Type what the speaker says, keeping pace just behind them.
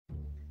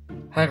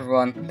Hi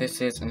everyone, this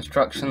is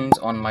instructions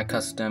on my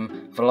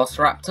custom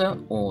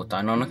velociraptor or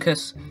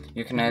Deinonychus.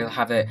 You can either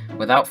have it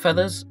without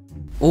feathers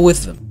or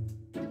with them.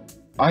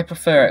 I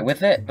prefer it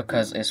with it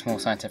because it's more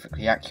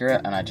scientifically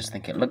accurate and I just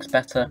think it looks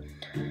better.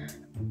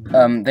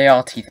 They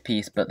are teeth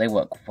piece, but they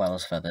work well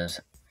as feathers.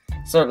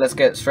 So let's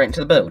get straight into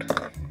the build.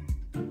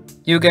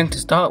 You're going to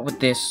start with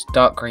this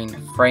dark green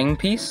frame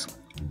piece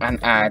and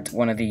add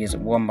one of these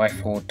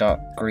 1x4 dark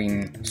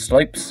green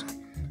slopes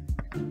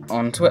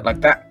onto it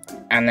like that.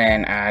 And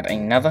then add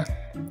another,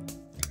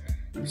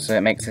 so it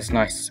makes this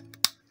nice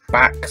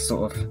back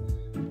sort of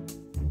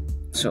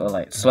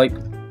like slope.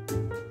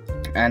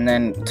 And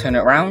then turn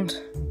it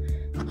around,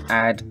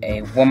 add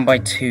a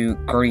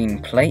 1x2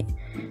 green plate,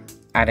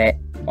 add it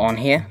on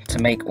here to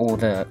make all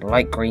the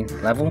light green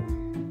level,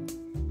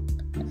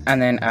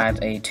 and then add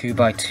a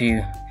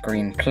 2x2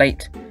 green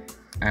plate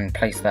and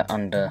place that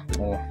under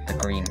all the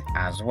green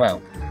as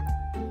well,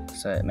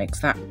 so it makes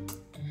that.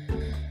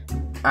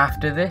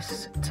 After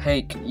this,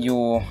 take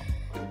your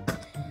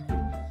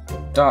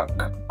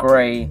dark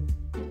grey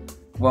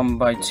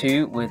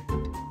 1x2 with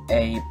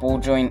a ball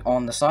joint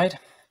on the side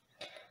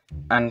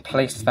and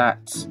place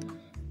that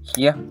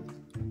here.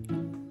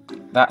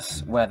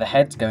 That's where the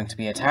head's going to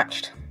be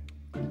attached.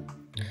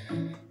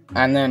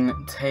 And then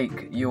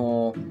take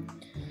your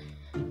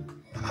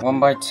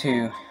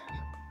 1x2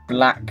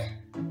 black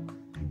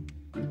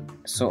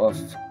sort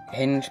of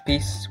hinge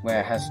piece where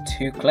it has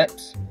two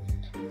clips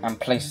and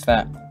place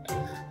that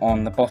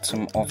on the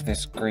bottom of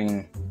this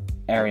green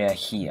area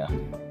here.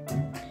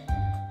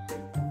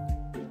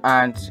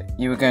 And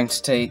you are going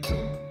to take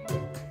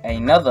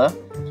another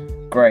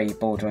grey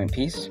ball joint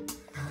piece,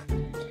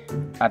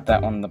 add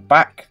that on the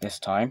back this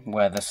time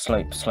where the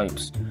slope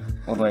slopes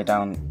all the way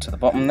down to the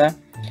bottom there,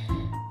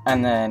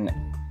 and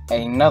then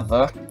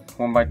another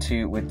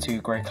 1x2 with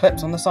two grey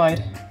clips on the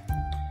side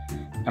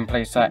and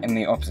place that in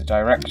the opposite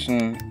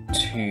direction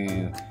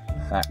to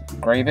that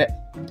grey bit.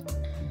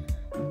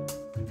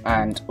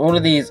 And all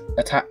of these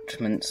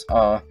attachments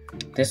are,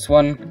 this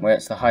one where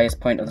it's the highest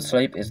point of the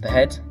slope is the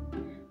head,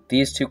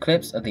 these two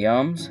clips are the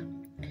arms,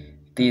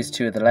 these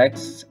two are the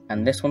legs,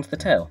 and this one's the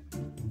tail.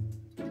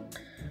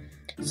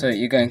 So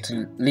you're going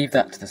to leave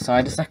that to the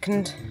side a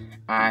second,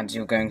 and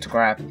you're going to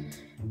grab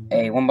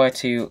a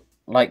 1x2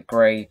 light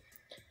grey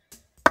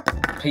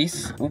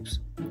piece,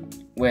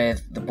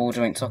 with the ball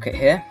joint socket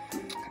here.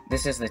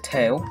 This is the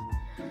tail.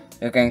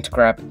 You're going to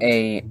grab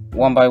a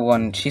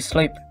 1x1 cheese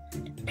slope,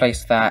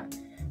 place that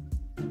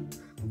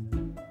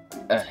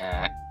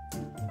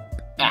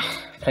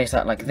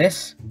like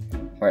this,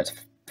 where it's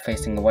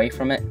facing away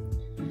from it,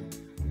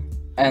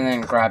 and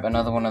then grab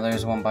another one of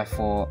those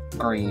 1x4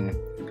 green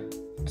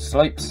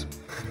slopes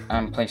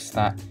and place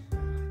that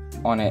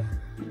on it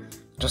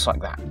just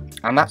like that.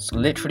 And that's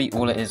literally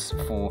all it is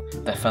for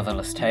the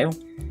featherless tail.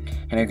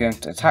 And you're going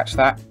to attach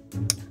that,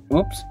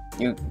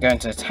 you're going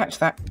to attach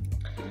that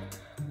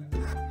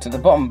to the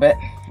bottom bit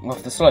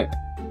of the slope.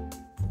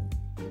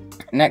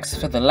 Next,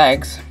 for the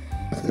legs,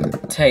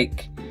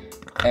 take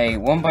a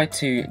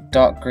 1x2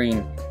 dark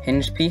green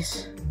hinge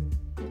piece,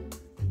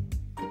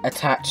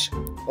 attach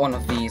one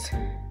of these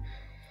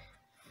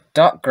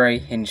dark grey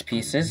hinge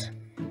pieces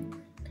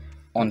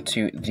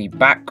onto the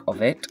back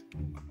of it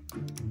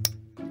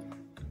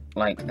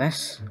like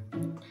this,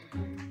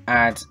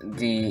 add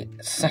the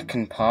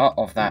second part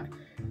of that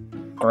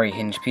grey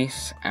hinge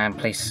piece and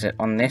place it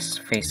on this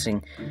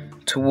facing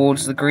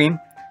towards the green,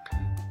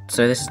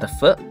 so this is the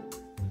foot,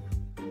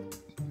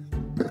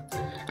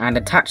 and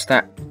attach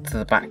that to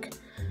the back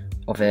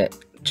of it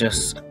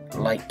just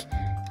like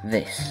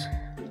this.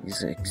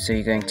 So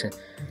you're going to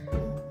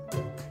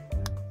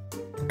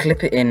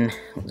clip it in,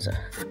 there's a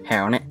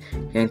hair on it,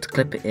 you're going to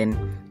clip it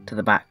in to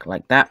the back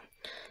like that,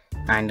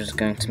 and you're just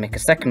going to make a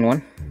second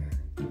one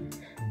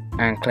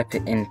and clip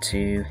it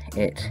into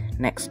it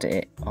next to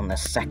it on the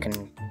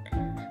second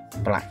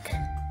black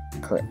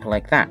clip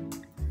like that.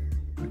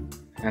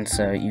 And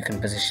so you can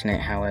position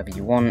it however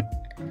you want,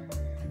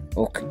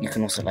 or you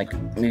can also like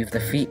move the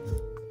feet.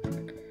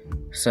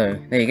 So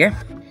there you go.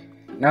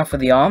 Now for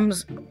the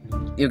arms,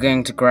 you're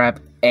going to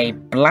grab a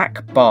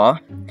black bar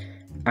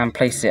and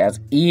place it as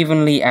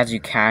evenly as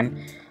you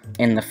can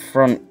in the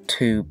front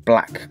two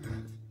black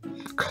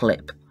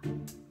clip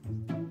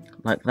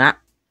like that.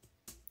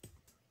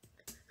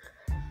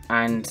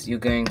 And you're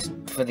going to,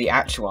 for the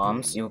actual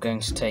arms, you're going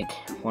to take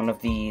one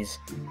of these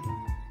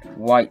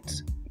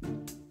white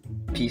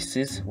clip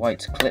pieces, one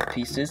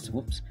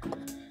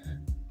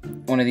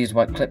of these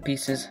white clip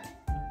pieces,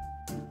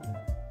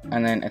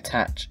 and then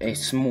attach a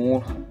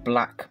small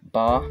black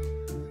bar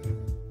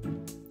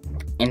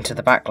into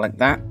the back like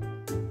that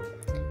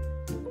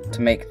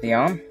to make the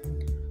arm.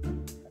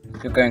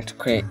 You're going to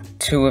create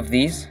two of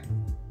these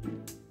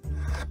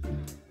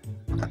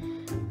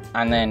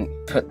and then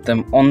put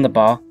them on the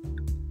bar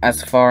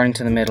as far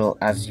into the middle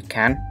as you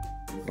can,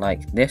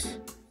 like this,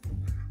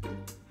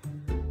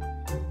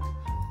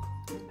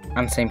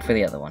 and same for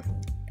the other one.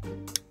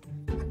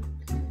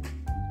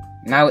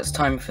 Now it's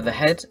time for the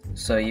head,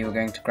 so you are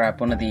going to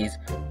grab one of these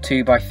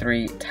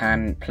 2x3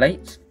 tan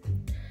plates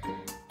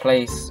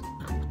place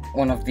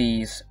one of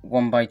these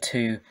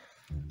 1x2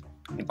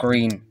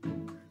 green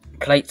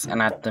plates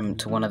and add them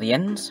to one of the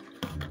ends.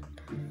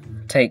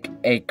 Take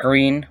a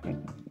green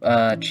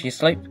cheese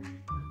slope,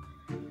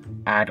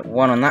 add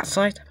one on that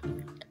side,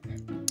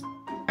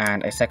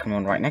 and a second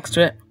one right next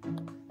to it.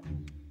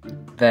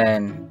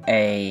 Then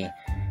a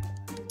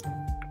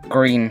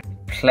green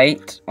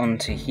plate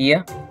onto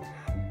here.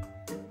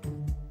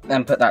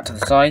 Then put that to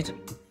the side.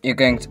 You're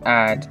going to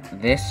add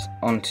this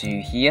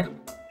onto here,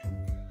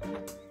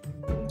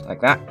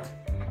 like that.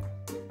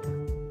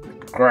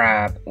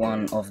 Grab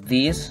one of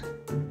these,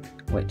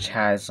 which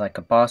has like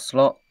a bar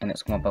slot, and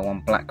it's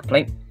 1x1 black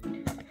plate.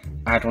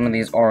 Add one of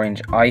these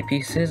orange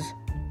eyepieces,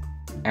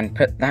 and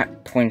put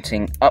that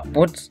pointing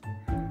upwards,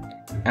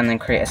 and then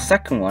create a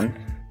second one,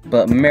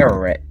 but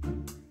mirror it,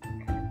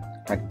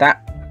 like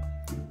that.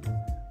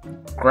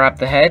 Grab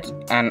the head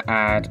and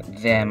add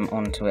them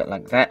onto it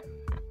like that,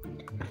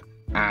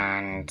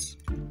 and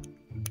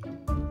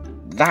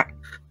that.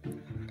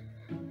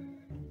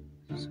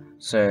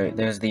 So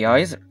there's the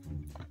eyes.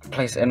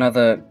 Place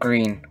another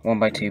green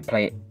 1x2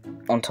 plate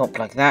on top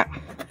like that,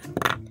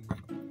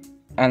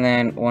 and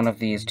then one of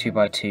these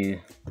 2x2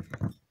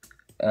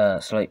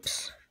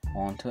 slopes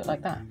onto it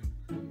like that.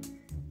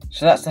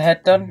 So that's the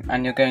head done,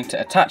 and you're going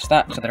to attach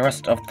that to the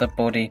rest of the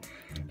body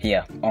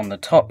here on the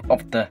top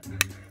of the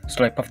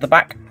slope of the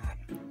back.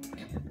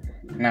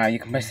 Now you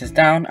can place this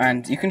down,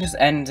 and you can just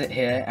end it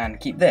here and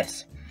keep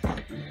this.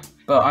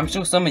 But I'm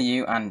sure some of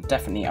you, and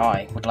definitely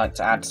I, would like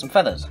to add some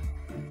feathers.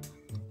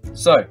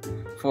 So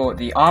for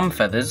the arm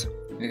feathers,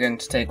 you're going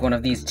to take one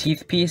of these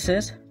teeth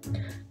pieces,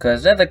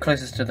 because they're the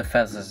closest to the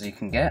feathers you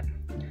can get.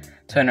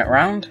 Turn it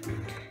around,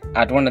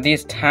 add one of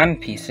these tan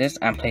pieces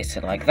and place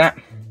it like that,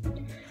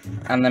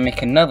 and then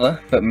make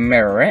another but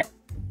mirror it.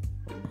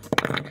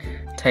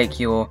 Take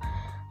your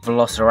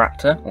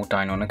velociraptor or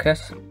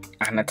Deinonychus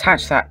and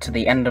attach that to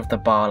the end of the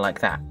bar like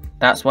that.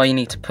 That's why you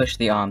need to push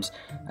the arms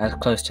as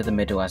close to the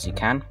middle as you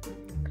can.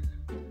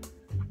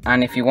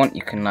 And if you want,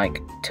 you can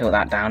like tilt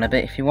that down a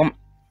bit if you want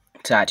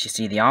to actually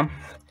see the arm.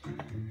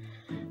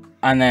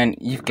 And then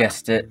you've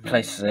guessed it,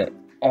 place it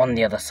on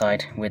the other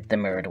side with the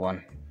mirrored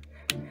one,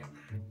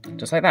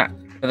 just like that.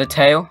 For the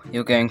tail,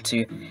 you're going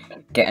to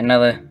get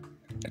another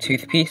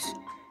tooth piece,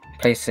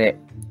 place it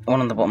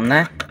one on the bottom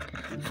there,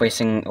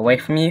 facing away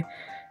from you,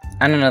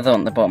 and another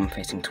on the bottom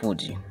facing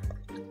towards you,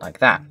 like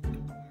that.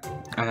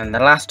 And then the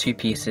last two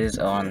pieces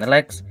are on the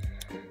legs.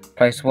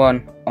 Place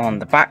one on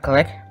the back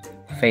leg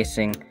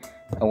facing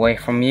away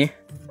from you,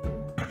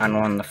 and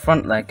one on the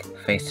front leg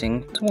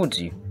facing towards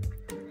you,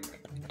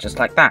 just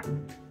like that.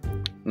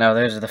 Now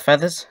those are the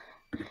feathers,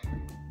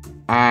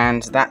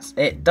 and that's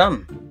it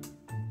done.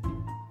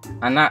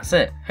 And that's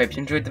it. Hope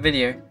you enjoyed the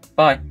video.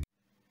 Bye.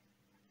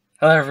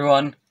 Hello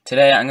everyone.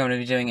 Today I'm going to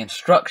be doing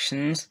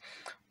instructions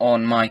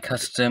on my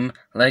custom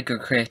Lego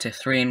Creator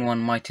 3-in-1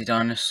 Mighty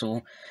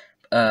Dinosaur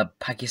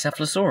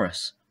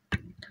Pachycephalosaurus.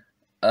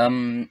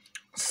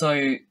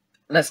 So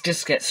let's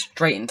just get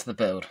straight into the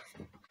build.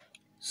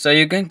 So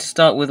you're going to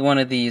start with one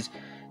of these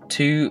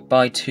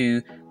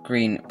 2x2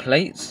 green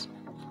plates,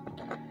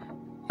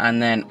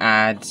 and then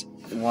add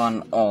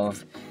one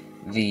of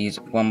these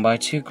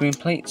 1x2 green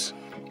plates,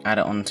 add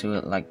it onto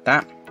it like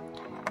that.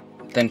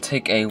 Then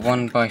take a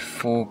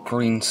 1x4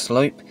 green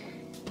slope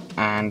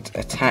and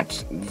attach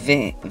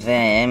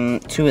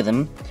two of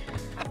them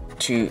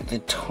to the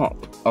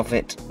top of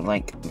it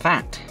like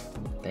that.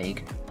 There you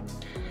go.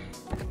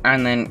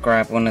 And then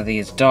grab one of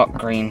these dark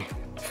green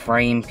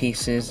frame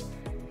pieces,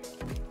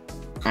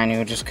 and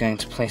you're just going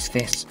to place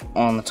this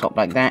on the top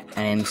like that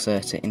and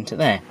insert it into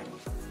there,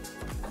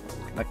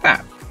 like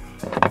that.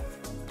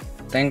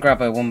 Then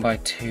grab a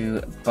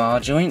 1x2 bar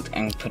joint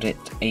and put it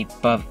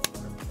above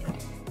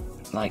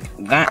like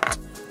that.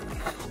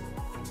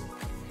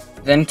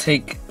 Then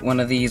take one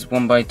of these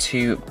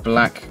 1x2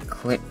 black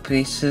clip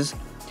pieces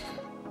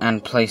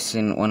and place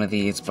in one of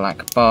these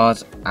black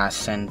bars as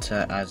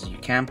center as you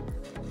can,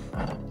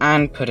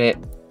 and put it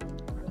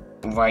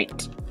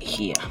right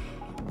here,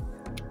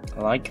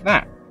 like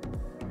that.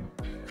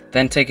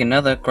 Then take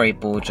another grey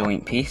ball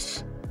joint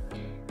piece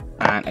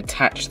and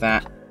attach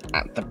that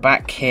at the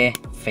back here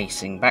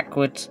facing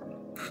backwards,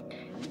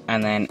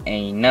 and then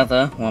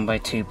another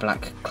 1x2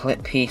 black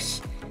clip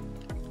piece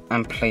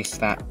and place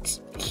that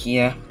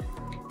here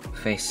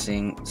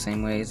facing the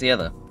same way as the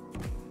other,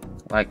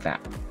 like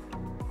that.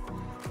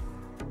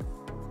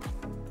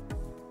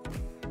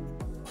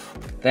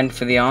 Then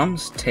for the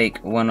arms, take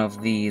one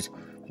of these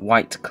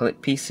white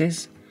clip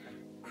pieces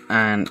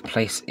and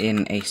place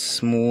in a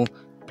small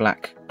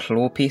black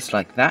claw piece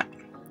like that,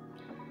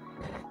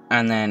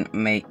 and then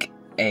make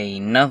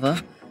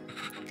another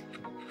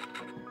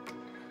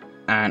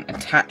and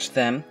attach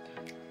them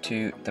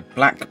to the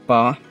black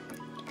bar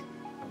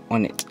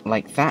on it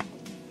like that.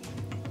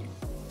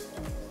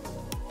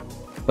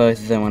 Both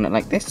of them on it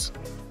like this,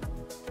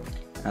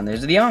 and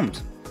those are the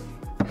arms.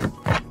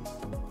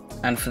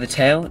 And for the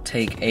tail,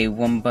 take a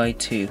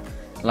 1x2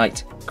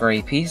 light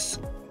grey piece,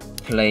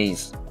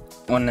 place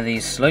one of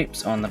these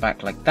slopes on the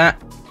back like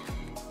that,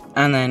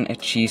 and then a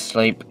cheese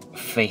slope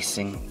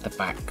facing the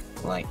back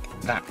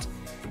like that,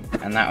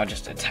 and that will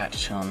just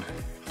attach on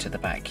to the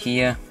back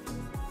here,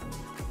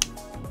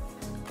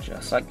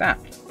 just like that.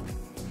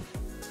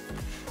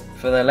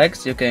 For the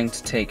legs, you're going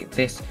to take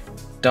this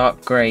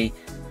dark grey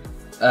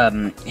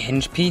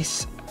hinge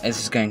piece.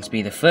 This is going to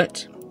be the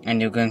foot,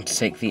 and you're going to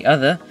take the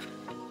other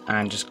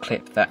and just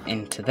clip that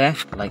into there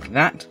like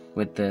that,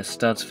 with the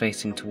studs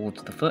facing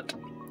towards the foot,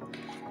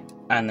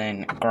 and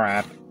then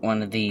grab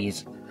one of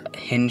these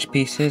hinge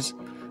pieces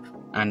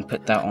and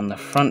put that on the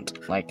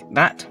front like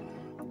that.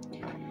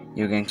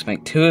 You're going to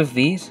make 2 of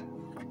these,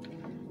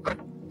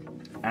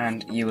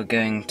 and you are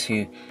going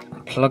to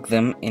plug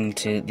them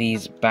into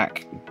these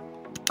back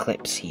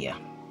clips here,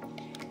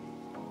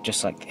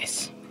 just like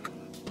this.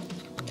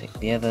 Take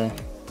the other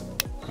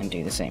and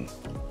do the same.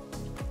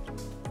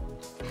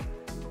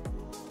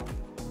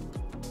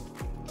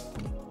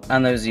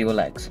 And those are your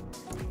legs.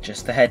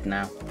 Just the head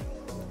now.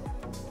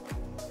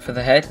 For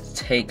the head,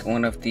 take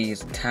one of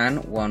these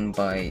tan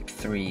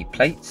 1x3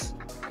 plates,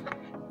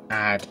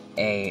 add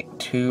a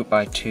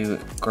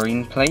 2x2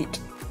 green plate,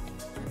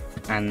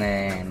 and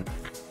then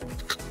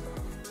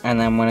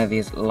one of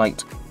these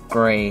light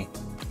grey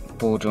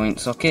ball joint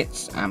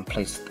sockets, and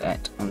place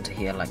that onto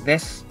here like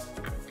this.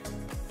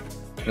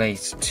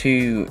 Place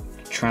 2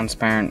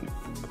 transparent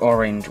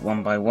orange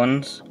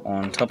 1x1s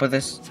on top of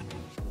this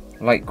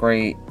light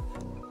grey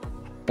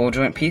ball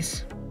joint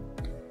piece,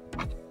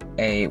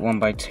 a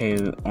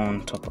 1x2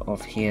 on top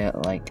of here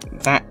like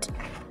that,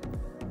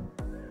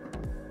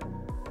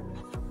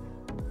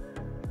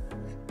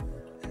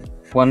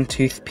 one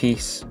tooth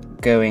piece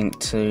going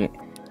to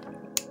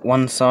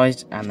one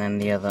side and then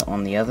the other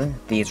on the other.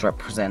 These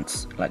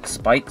represents like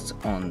spikes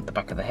on the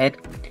back of the head,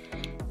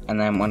 and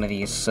then one of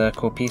these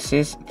circle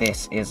pieces.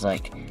 This is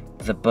like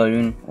the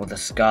bone or the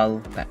skull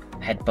that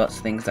headbutts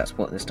things. That's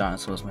what this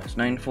dinosaur is most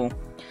known for.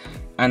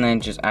 And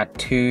then just add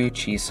 2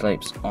 cheese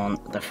slopes on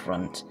the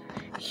front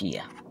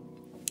here.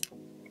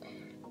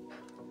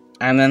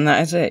 And then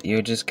that is it.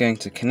 You're just going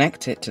to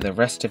connect it to the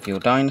rest of your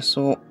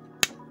dinosaur.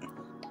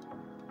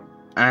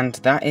 And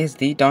that is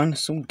the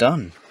dinosaur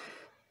done.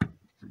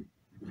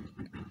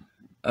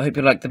 I hope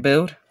you liked the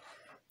build.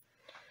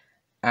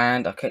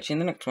 And I'll catch you in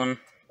the next one.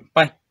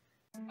 Bye.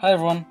 Hi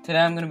everyone. Today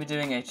I'm going to be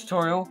doing a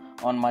tutorial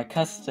on my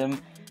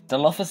custom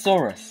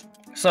Dilophosaurus.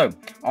 So,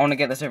 I want to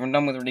get this over and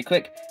done with really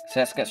quick, so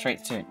let's get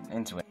straight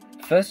into it.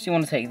 First, you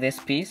want to take this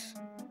piece,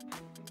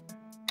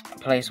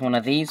 place one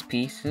of these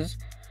pieces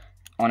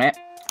on it,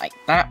 like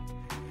that,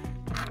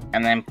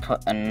 and then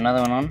put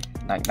another one on,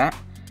 like that.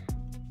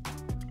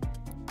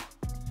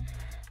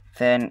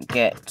 Then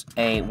get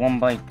a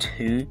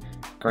 1x2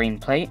 green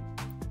plate,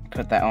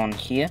 put that on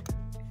here.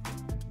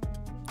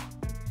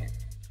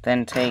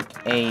 Then take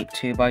a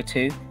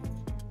 2x2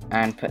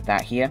 and put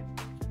that here.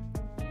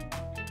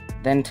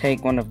 Then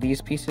take one of these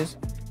pieces,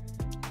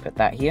 put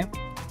that here.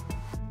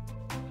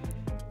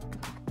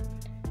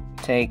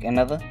 Take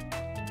another,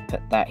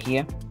 put that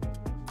here.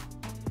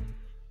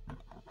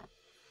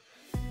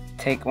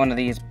 Take one of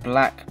these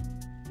black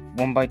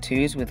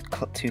 1x2s with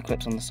 2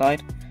 clips on the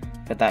side,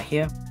 put that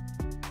here.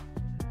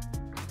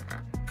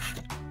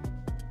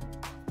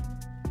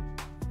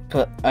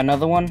 Put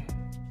another one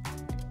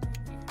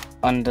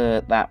under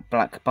that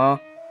black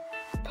bar.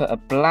 Put a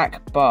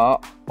black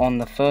bar on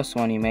the first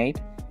one you made,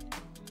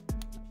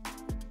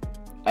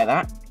 like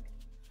that.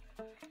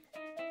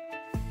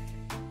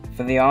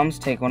 For the arms,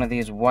 take one of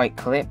these white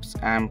clips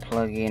and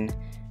plug in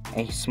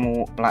a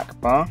small black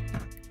bar.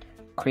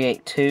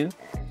 Create 2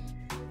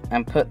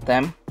 and put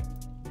them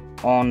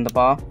on the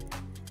bar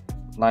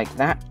like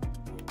that,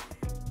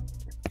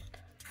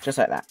 just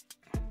like that.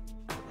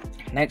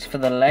 Next, for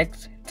the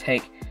legs,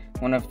 take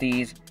one of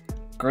these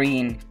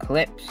green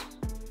clips,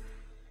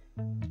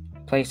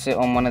 place it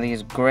on one of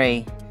these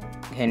grey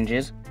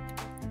hinges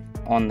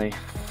on the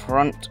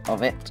front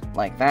of it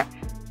like that,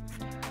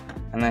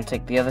 and then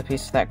take the other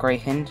piece of that grey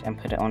hinge and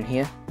put it on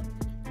here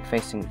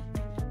facing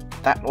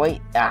that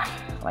way,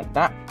 like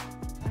that.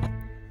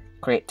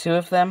 Create 2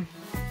 of them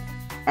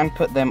and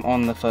put them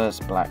on the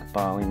first black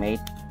bar we made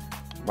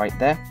right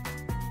there,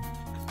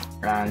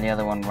 and the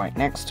other one right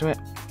next to it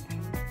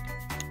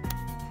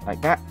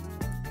like that,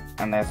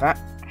 and there's that.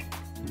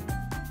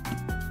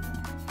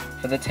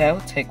 For the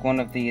tail, take one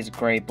of these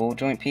grey ball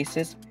joint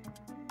pieces,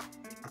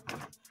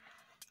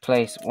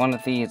 place one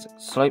of these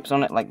slopes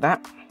on it like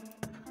that,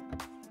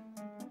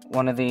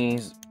 one of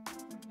these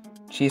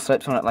cheese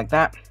slopes on it like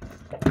that,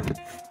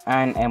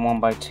 and a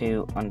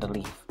 1x2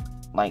 underneath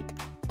like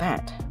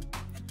that,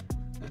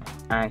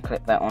 and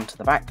clip that onto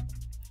the back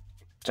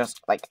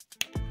just like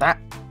that.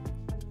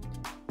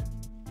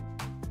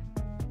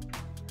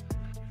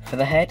 For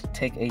the head,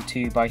 take a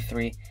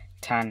 2x3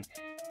 tan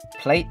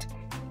plate,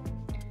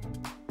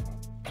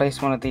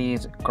 place one of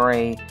these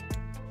grey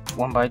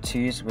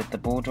 1x2s with the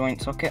ball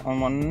joint socket on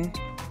one end,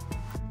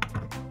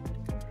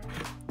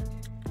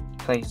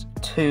 place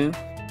 2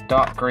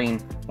 dark green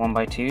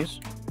 1x2s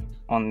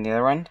on the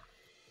other end,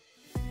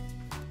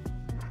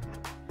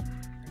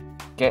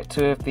 get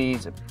 2 of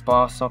these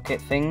bar socket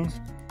things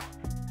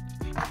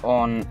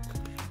on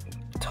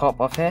top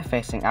of here,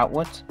 facing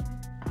outwards.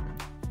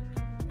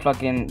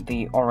 Plug in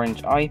the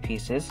orange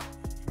eyepieces,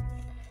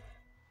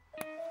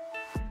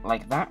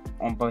 like that,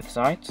 on both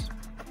sides.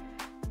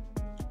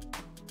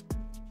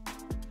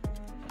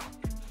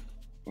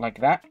 Like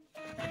that.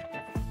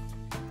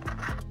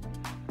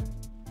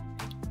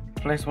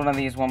 Place one of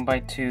these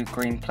 1x2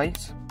 green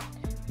plates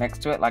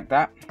next to it, like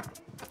that.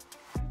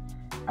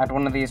 Add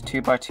one of these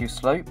 2x2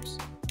 slopes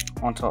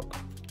on top,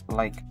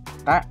 like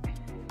that.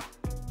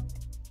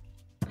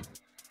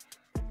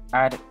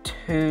 Add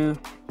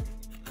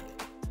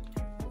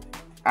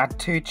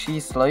two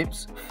cheese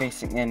slopes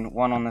facing in,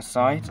 one on the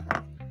side.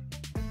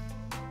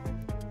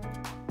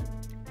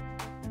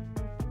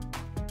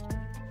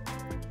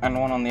 And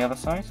one on the other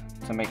side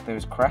to make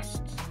those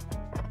crests.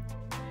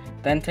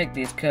 Then take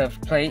these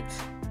curved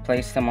plates,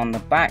 place them on the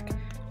back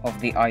of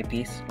the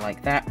eyepiece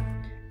like that,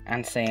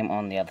 and same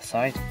on the other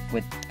side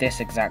with this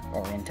exact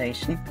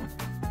orientation.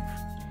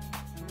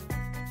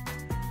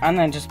 And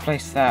then just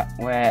place that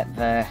where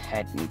the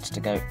head needs to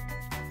go.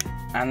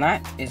 And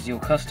that is your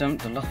custom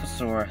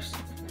Dilophosaurus.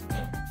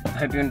 I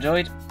hope you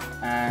enjoyed,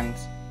 and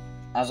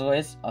as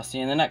always, I'll see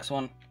you in the next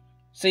one.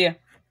 See ya!